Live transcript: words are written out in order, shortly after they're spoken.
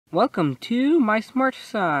Welcome to my smart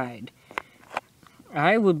side.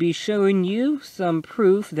 I will be showing you some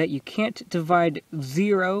proof that you can't divide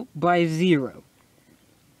 0 by 0.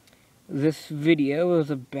 This video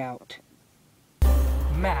is about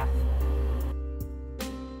math.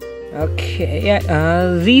 Okay,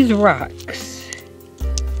 these rocks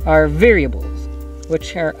are variables,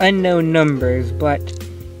 which are unknown numbers, but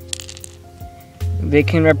they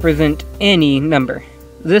can represent any number.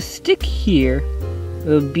 This stick here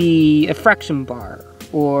will be a fraction bar,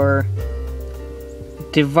 or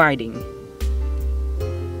dividing.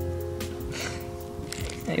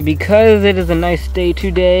 Because it is a nice day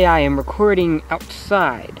today, I am recording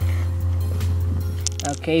outside.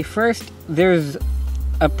 Okay, first, there's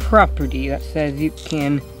a property that says you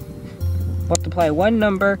can multiply one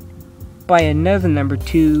number by another number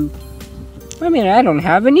to... I don't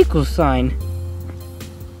have an equal sign.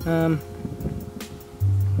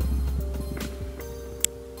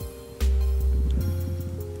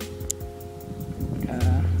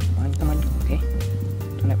 Come on, okay.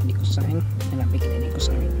 Don't have an equal sign. I'm not making an equal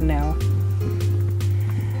sign right now.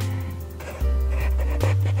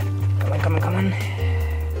 Come on.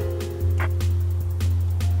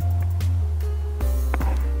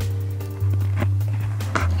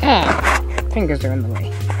 Fingers are in the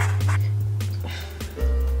way.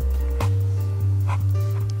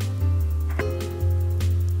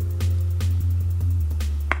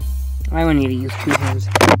 I will need to use 2 hands.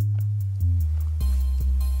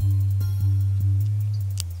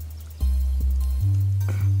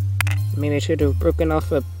 Maybe I should have broken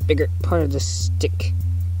off a bigger part of the stick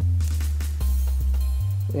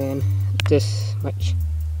than this much.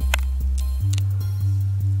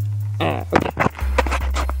 Okay.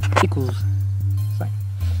 Equals sign.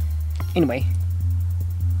 Anyway,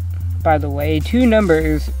 by the way, 2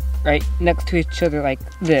 numbers right next to each other like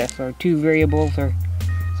this, or 2 variables or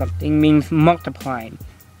something, means multiplying.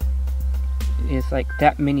 It's like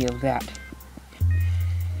that many of that.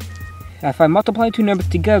 If I multiply 2 numbers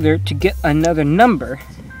together to get another number,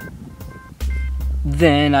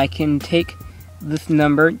 then I can take this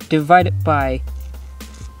number, divide it by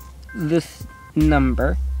this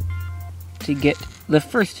number to get the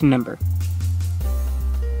first number.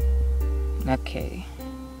 Okay.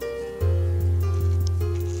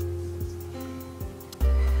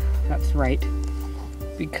 That's right.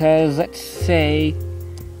 Because let's say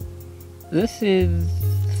this is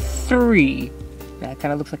 3. That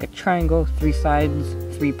kind of looks like a triangle, 3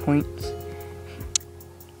 sides, 3 points.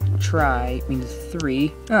 Tri means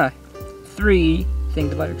 3. 3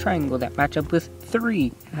 things about a triangle that match up with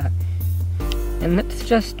 3. And let's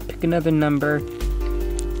just pick another number.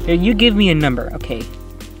 Here, you give me a number. Okay.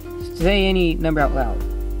 Say any number out loud.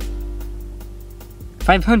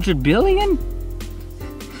 500 billion?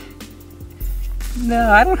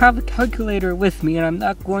 No, I don't have a calculator with me, and I'm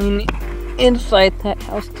not going inside that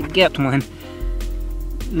house to get one.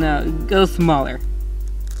 No, go smaller.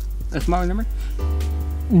 A smaller number?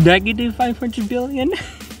 Negative 500 billion?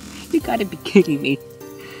 You gotta be kidding me.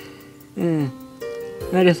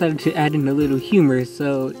 I decided to add in a little humor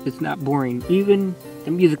so it's not boring. Even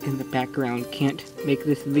the music in the background can't make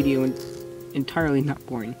this video entirely not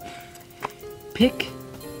boring. Pick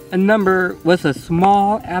a number with a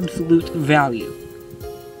small absolute value.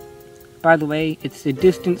 By the way, it's the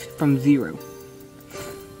distance from 0.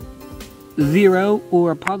 0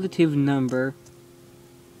 or a positive number,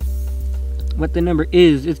 what the number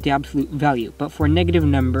is the absolute value. But for a negative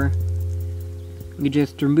number, you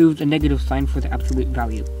just remove the negative sign for the absolute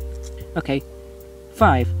value. Okay,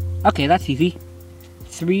 5. Okay, that's easy.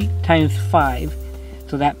 3 times 5,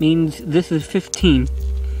 so that means this is 15.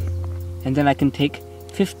 And then I can take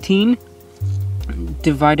 15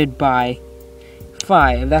 divided by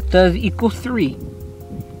 5. That does equal 3.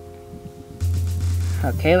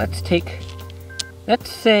 Okay, let's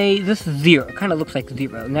say this is 0. It kind of looks like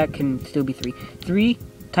 0, and that can still be 3. 3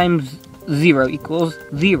 times 0 equals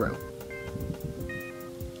 0.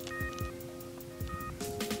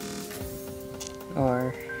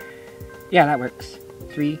 Or, yeah, that works.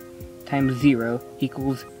 3 times 0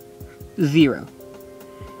 equals 0.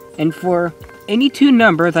 And for any 2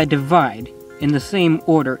 numbers I divide in the same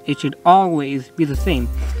order, it should always be the same.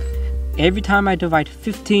 Every time I divide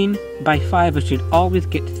 15 by 5, I should always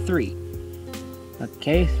get 3.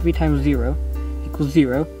 Okay, 3 times 0 equals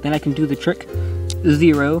 0. Then I can do the trick.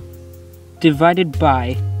 0 divided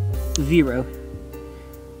by 0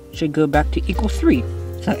 should go back to equal 3.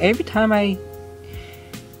 So every time I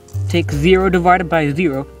take 0 divided by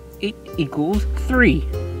 0, it equals 3.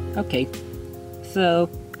 Okay, so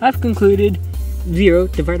I've concluded 0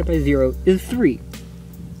 divided by 0 is 3.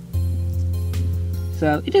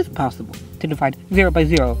 So it is possible to divide 0 by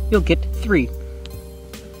 0. You'll get 3.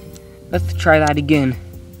 Let's try that again.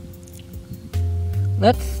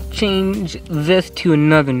 Let's change this to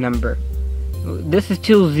another number. This is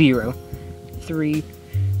still 0. 3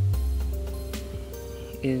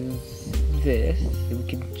 is this. So we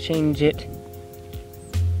can change it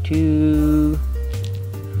to...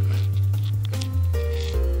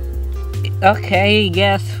 Okay,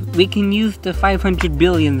 yes, we can use the 500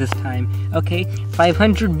 billion this time. Okay,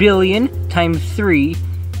 500 billion times 3.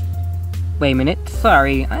 Wait a minute,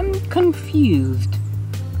 sorry, I'm confused.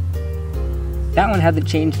 That one hasn't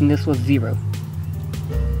changed and this was 0.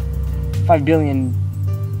 5 billion,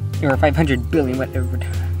 or 500 billion, whatever,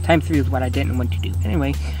 times 3 is what I didn't want to do.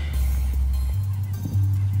 Anyway.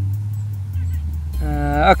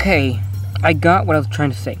 Okay, I got what I was trying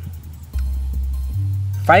to say.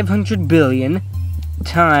 500 billion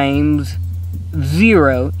times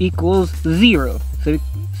 0 equals 0.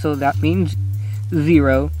 So that means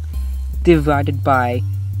 0 divided by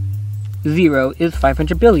 0 is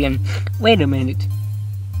 500 billion. Wait a minute.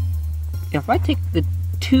 If I take the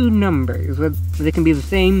two numbers, they can be the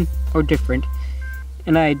same or different,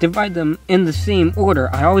 and I divide them in the same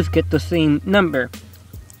order, I always get the same number.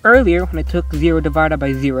 Earlier, when I took 0 divided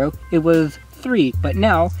by 0, it was 3, but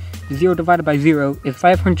now 0 divided by 0 is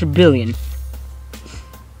 500 billion.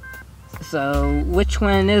 So, which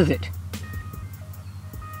one is it?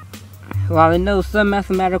 Well, I know some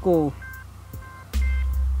mathematical,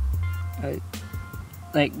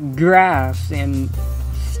 like graphs and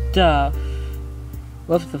stuff.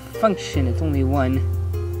 What's the function? It's only one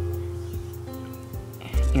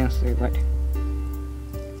answer, but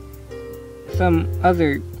some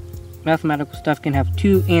other mathematical stuff can have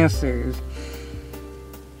 2 answers.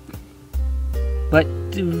 But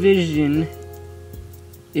division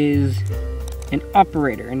is an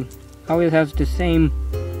operator and always has the same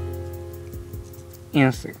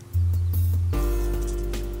answer.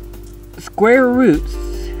 Square roots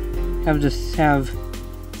can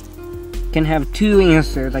have 2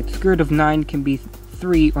 answers. Like the square root of 9 can be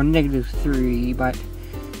 3 or negative 3, but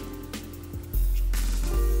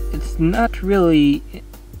it's not really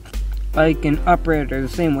like an operator the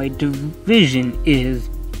same way division is.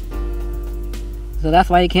 So that's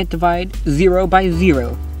why you can't divide 0 by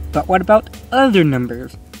 0. But what about other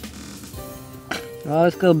numbers? Well,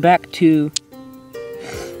 let's go back to...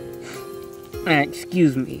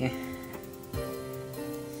 excuse me.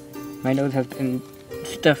 My nose has been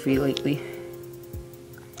stuffy lately.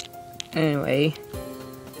 Anyway,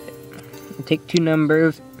 take 2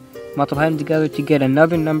 numbers, multiply them together to get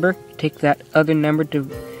another number. Take that other number,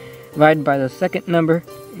 divide by the second number,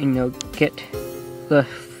 and you'll get the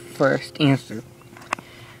first answer.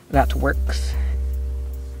 That works.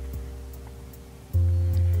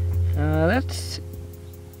 Let's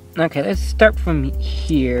start from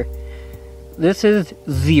here. This is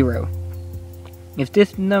 0. If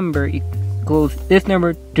this number equals this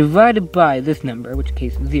number divided by this number, which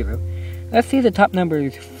case is 0. Let's say the top number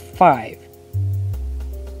is 5.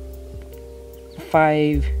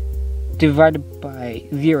 5 divided by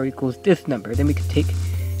 0 equals this number. Then we can take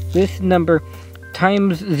this number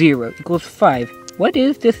times 0 equals 5. What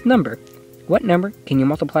is this number? What number can you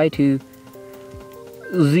multiply to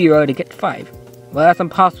 0 to get 5? Well, that's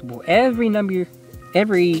impossible. Any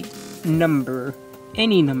number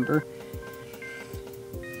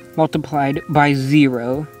multiplied by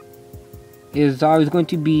 0 is always going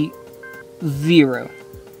to be 0.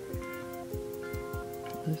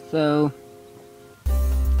 So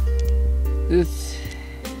this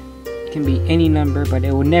can be any number, but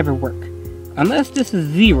it will never work. Unless this is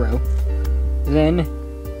 0, then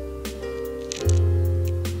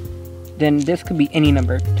this could be any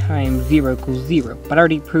number times 0 equals 0. But I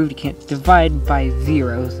already proved you can't divide by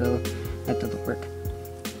 0, so that doesn't work.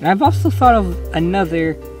 And I've also thought of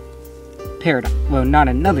another paradox. Well, not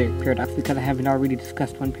another paradox, because I haven't already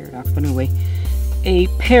discussed one paradox. But anyway, a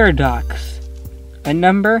paradox. A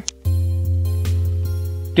number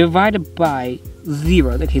divided by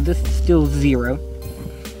 0. Okay, this is still 0.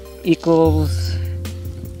 Equals...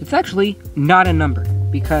 It's actually not a number,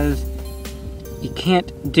 because you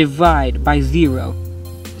can't divide by 0.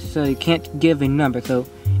 So you can't give a number, so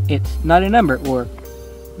it's not a number. Or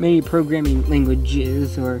many programming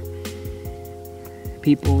languages or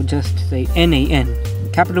people just say NaN.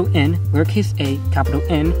 Capital N, lowercase a, capital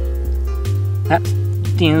N. That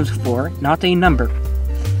stands for not a number.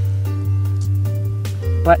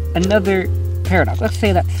 But another paradox. Let's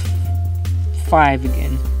say that's 5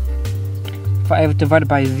 again. 5 divided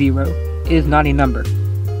by 0 is not a number.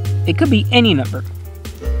 It could be any number.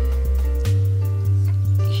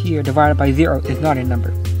 here divided by 0 is not a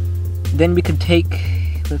number. Then we could take,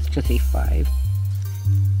 let's just say 5.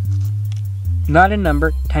 Not a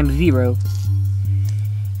number times 0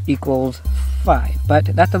 equals 5. But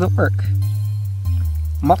that doesn't work.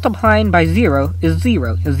 Multiplying by 0 is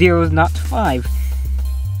 0, and 0 is not 5.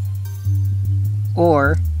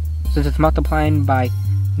 Or, since it's multiplying by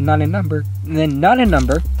not a number, then not a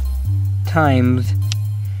number times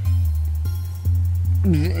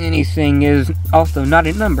anything is also not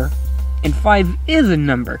a number, and 5 is a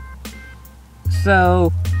number.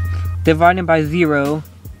 So, dividing by 0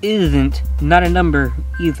 isn't not a number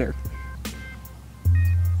either.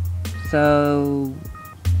 So,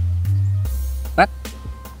 that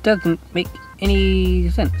doesn't make any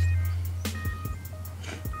sense.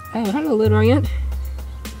 Oh, hello, little ant.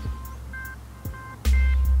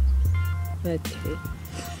 Okay.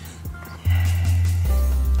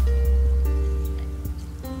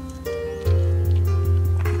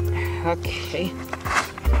 Okay.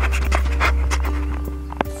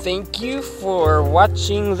 Thank you for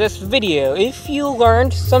watching this video. If you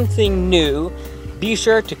learned something new, be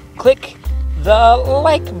sure to click the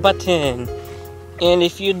like button. And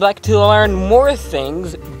if you'd like to learn more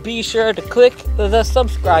things, be sure to click the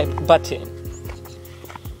subscribe button.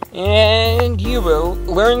 And you will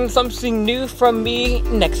learn something new from me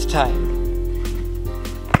next time.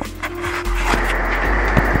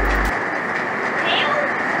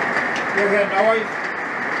 You hear a noise?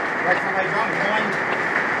 Like somebody's on one?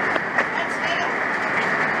 That's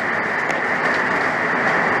hail.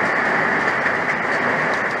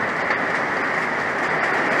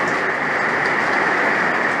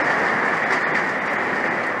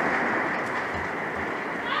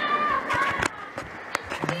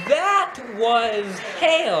 That was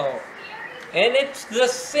hail, and it's the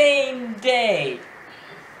same day.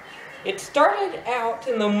 It started out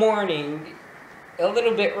in the morning a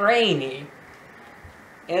little bit rainy,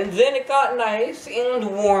 and then it got nice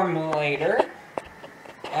and warm later.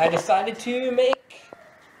 I decided to make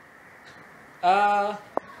my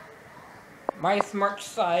Smart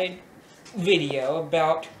Side video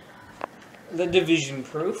about the division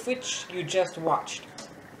proof, which you just watched.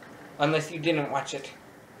 Unless you didn't watch it,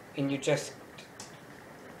 and you just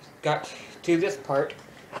got to this part.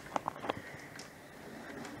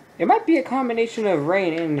 It might be a combination of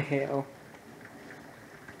rain and hail.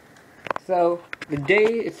 So, the day,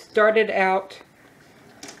 it started out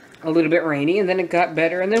a little bit rainy, and then it got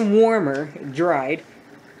better, and then warmer, it dried,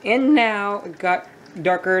 and now it got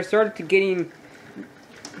darker, it started to getting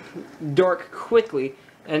dark quickly,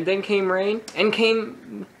 and then came rain, and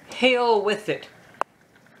came hail with it.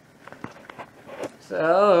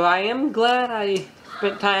 So, I am glad I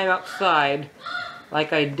spent time outside,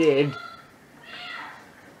 like I did.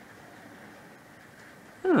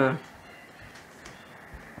 Huh.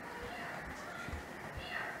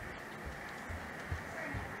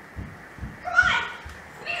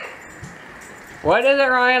 What is it,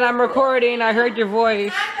 Ryan? I'm recording. I heard your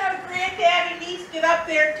voice. I know Granddaddy needs to get up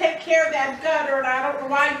there and take care of that gutter, and I don't know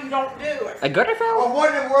why you don't do it. A gutter fell? Well, what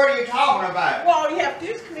in the world are you talking about? Well, all you have to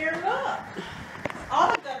do is come here and look.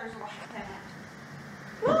 All the gutters are like that.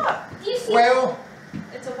 Look. Do you see? Well,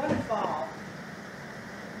 It's a waterfall.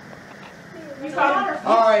 You got it.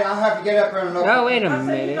 alright, I'll have to get up there and look. Oh, wait a I said you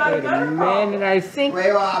minute. got a Wait a gutter problem. minute. I think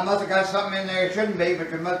Well, I must have got something in there it shouldn't be, but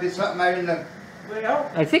there must be something out in the...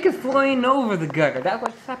 Well, it's flowing over the gutter. That's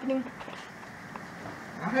what's happening?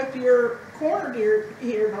 I hope your corner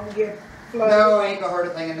here don't get flooded. No, ain't gonna hurt a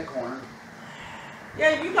thing in the corner.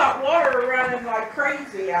 Yeah, you got water running like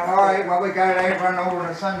crazy out Alright, there. well, we got it running over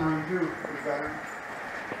the sunroom, too. We got it.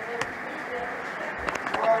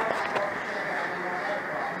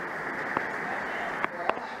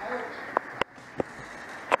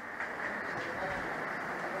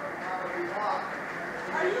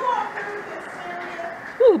 Are you all through this area?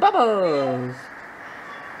 Ooh, bubbles!